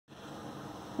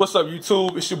What's up,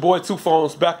 YouTube? It's your boy Two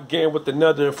Phones back again with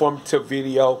another informative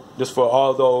video, just for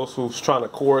all those who's trying to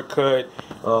cord cut,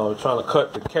 trying to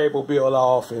cut the cable bill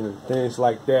off and things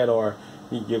like that, or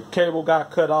your cable got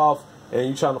cut off and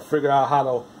you're trying to figure out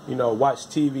how to, watch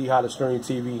TV, how to stream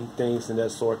TV, things and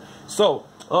that sort. So,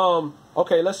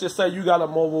 okay, let's just say you got a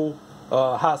mobile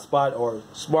hotspot or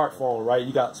smartphone, right?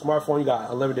 You got smartphone, you got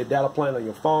unlimited data plan on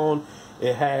your phone.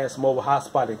 It has mobile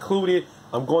hotspot included.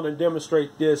 I'm going to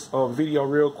demonstrate this video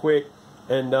real quick,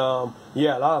 and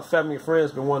yeah, a lot of family and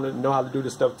friends been wanting to know how to do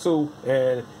this stuff too,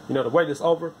 and the wait is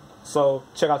over, so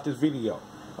check out this video.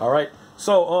 All right,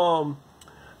 so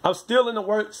I'm still in the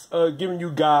works giving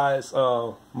you guys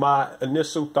my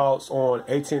initial thoughts on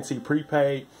AT&T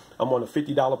prepaid. I'm on a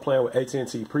 $50 plan with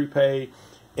AT&T prepaid,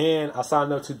 and I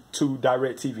signed up to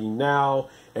DirecTV Now,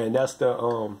 and that's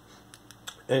the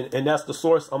and that's the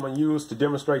source I'm gonna use to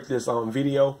demonstrate this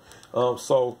video. Let's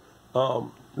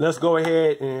go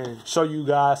ahead and show you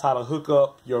guys how to hook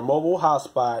up your mobile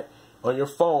hotspot on your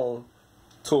phone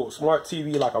to a smart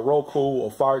TV like a Roku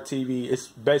or Fire TV. It's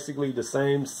basically the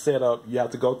same setup. You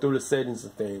have to go through the settings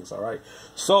and things. All right.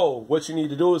 So what you need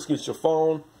to do is get your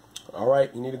phone. All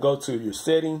right. You need to go to your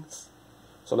settings.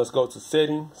 So let's go to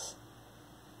settings.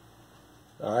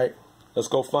 All right. Let's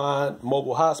go find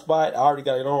mobile hotspot. I already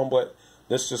got it on, but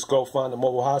let's just go find the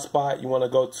mobile hotspot. You want to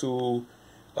go to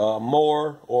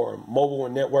more or mobile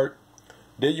and network.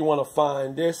 Then you want to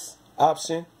find this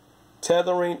option,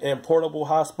 tethering and portable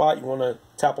hotspot. You want to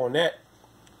tap on that.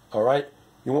 All right.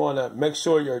 You want to make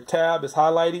sure your tab is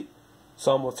highlighted.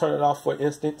 So I'm going to turn it off for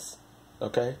instance.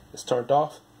 Okay. It's turned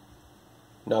off.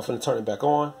 Now I'm going to turn it back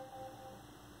on.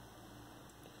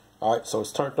 All right. So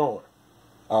it's turned on.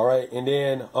 All right. And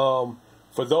then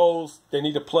for those that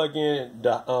need to plug in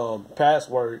the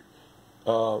password,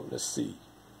 let's see.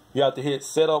 You have to hit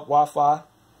set up Wi-Fi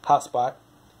hotspot.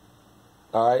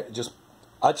 All right,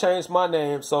 I changed my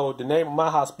name, so the name of my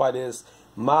hotspot is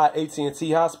my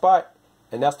AT&T hotspot,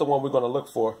 and that's the one we're gonna look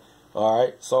for. All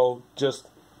right, so just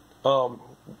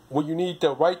when you need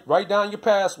to write down your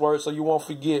password so you won't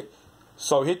forget.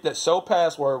 So hit that show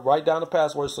password, write down the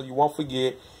password so you won't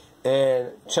forget, and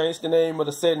change the name of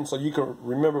the setting so you can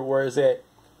remember where it's at,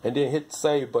 and then hit the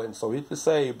save button. So hit the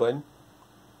save button.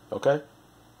 Okay.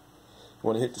 You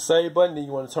want to hit the save button, then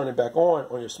you want to turn it back on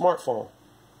your smartphone.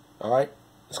 All right,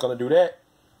 it's going to do that,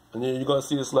 and then you're going to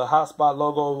see this little hotspot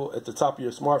logo at the top of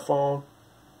your smartphone.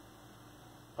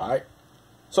 All right,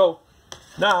 so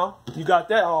now you got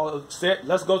that all set.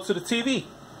 Let's go to the TV.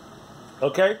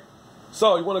 Okay,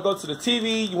 so you want to go to the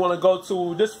TV. You want to go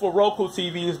to this for Roku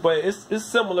TVs, but it's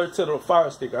similar to the Fire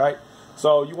Stick. All right,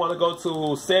 so you want to go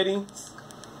to settings.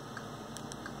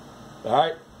 All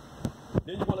right,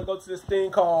 then you want to go to this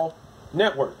thing called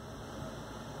network.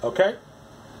 Okay,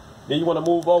 then you want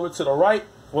to move over to the right.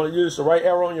 You want to use the right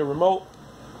arrow on your remote,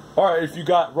 or if you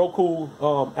got Roku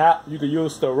app, you can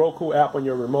use the Roku app on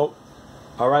your remote.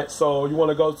 All right, so you want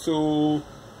to go to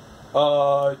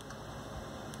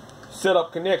set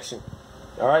up connection.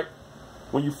 All right,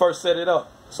 when you first set it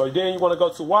up. So then you want to go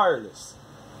to wireless.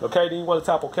 Okay, then you want to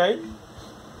tap OK.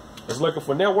 It's looking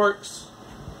for networks.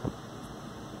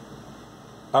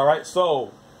 All right,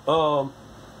 so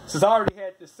since I already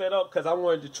had this set up because I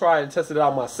wanted to try and test it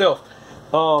out myself,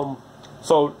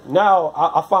 so now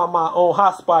I found my own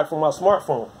hotspot from my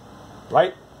smartphone,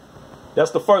 right?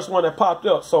 That's the first one that popped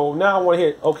up. So now I want to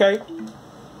hit OK.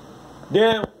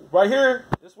 Then right here,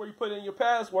 this is where you put in your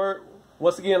password.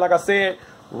 Once again, like I said,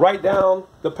 write down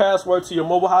the password to your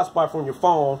mobile hotspot from your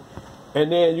phone,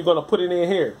 and then you're going to put it in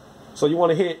here. So you want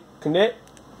to hit connect.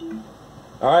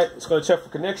 All right, it's going to check for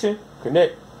connection.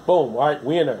 Connect. Boom. All right,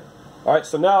 we in there. All right,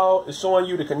 so now it's showing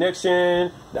you the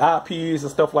connection, the IPs and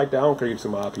stuff like that. I don't care if it's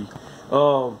my IP. Then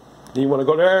you want to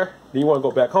go there. Then you want to go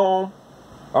back home.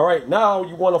 All right, now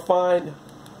you want to find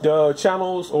the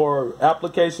channels or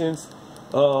applications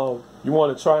you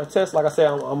want to try and test. Like I said,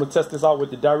 I'm going to test this out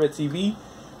with the DirecTV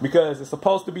because it's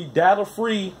supposed to be data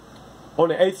free on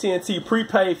the AT&T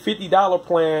prepaid $50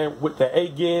 plan with the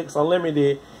 8 gigs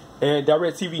unlimited, and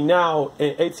DirecTV Now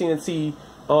and AT&T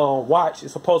Watch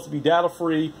is supposed to be data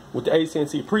free with the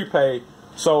AT&T prepaid.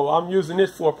 So I'm using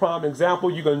this for a prime example.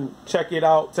 You can check it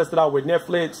out, test it out with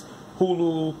Netflix,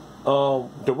 Hulu,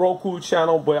 the Roku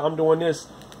channel, but I'm doing this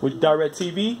with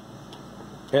DirecTV.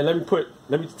 And let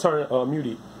me turn mute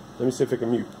it. Let me see if it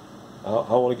can mute. I don't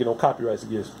want to get no copyrights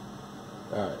against.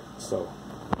 All right, so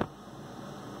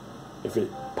if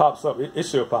it pops up, it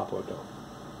should pop up though.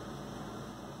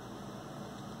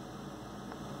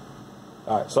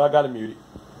 All right, so I got it muted.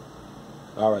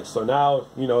 All right, so now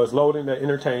it's loading the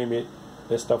entertainment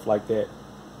and stuff like that.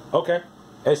 Okay,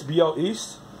 HBO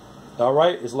East. All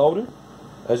right, it's loading,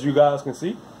 as you guys can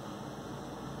see.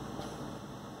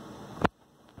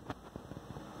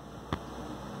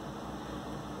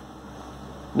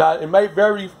 Now it may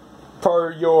vary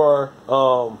per your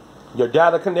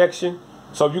data connection.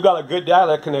 So if you got a good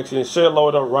data connection, it should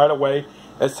load up right away.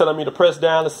 It's telling me to press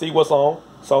down to see what's on.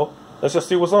 So let's just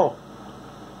see what's on.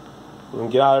 We can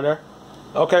get out of there.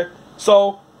 Okay,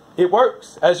 so it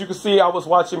works. As you can see, I was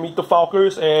watching Meet the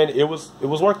Falkers, and it was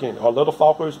working. Or Little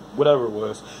Falkers, whatever it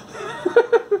was.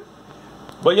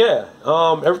 But yeah,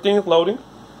 everything is loading.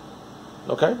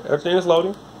 Okay, everything is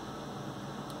loading.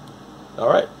 All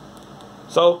right.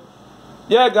 So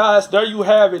yeah, guys, there you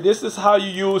have it. This is how you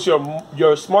use your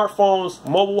smartphone's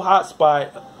mobile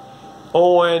hotspot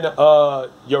on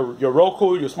your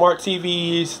Roku, your smart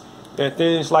TVs, and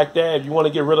things like that. If you want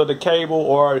to get rid of the cable,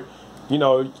 or you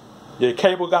know, your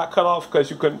cable got cut off because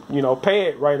you couldn't, you know, pay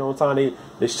it right on time.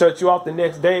 They shut you off the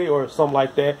next day or something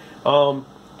like that.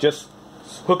 Just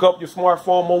hook up your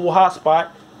smartphone mobile hotspot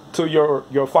to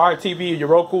your Fire TV, your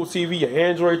Roku TV, your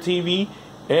Android TV,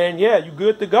 and yeah, you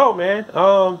good to go, man.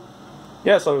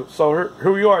 Yeah, so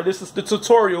here we are. This is the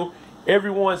tutorial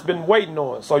everyone's been waiting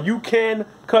on. So you can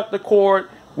cut the cord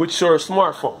with your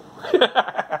smartphone.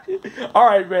 All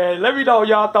right, man. Let me know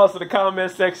y'all thoughts in the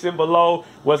comment section below.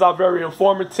 Was I very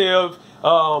informative?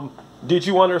 Did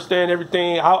you understand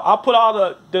everything? I'll put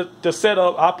all the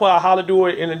setup. I'll put out how to do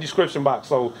it in the description box.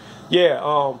 So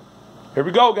yeah, here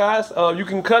we go, guys. You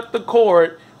can cut the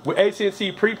cord with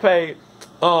AT&T prepaid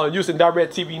using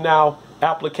DirecTV Now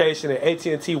application and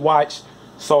AT&T Watch.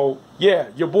 So yeah,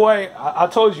 your boy, I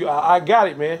told you, I got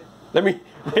it, man. Let me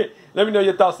know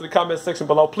your thoughts in the comment section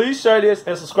below. Please share this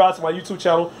and subscribe to my YouTube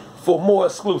channel for more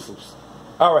exclusives.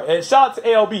 All right, and shout out to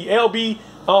LB. LB,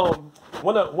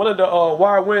 one of the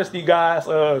Wire Wednesday guys.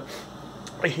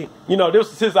 You know, this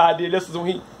was his idea. This is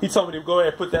when he told me to go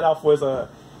ahead and put that out for his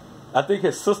I think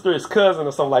his sister, his cousin,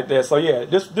 or something like that. So yeah,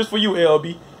 this for you,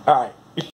 LB. All right.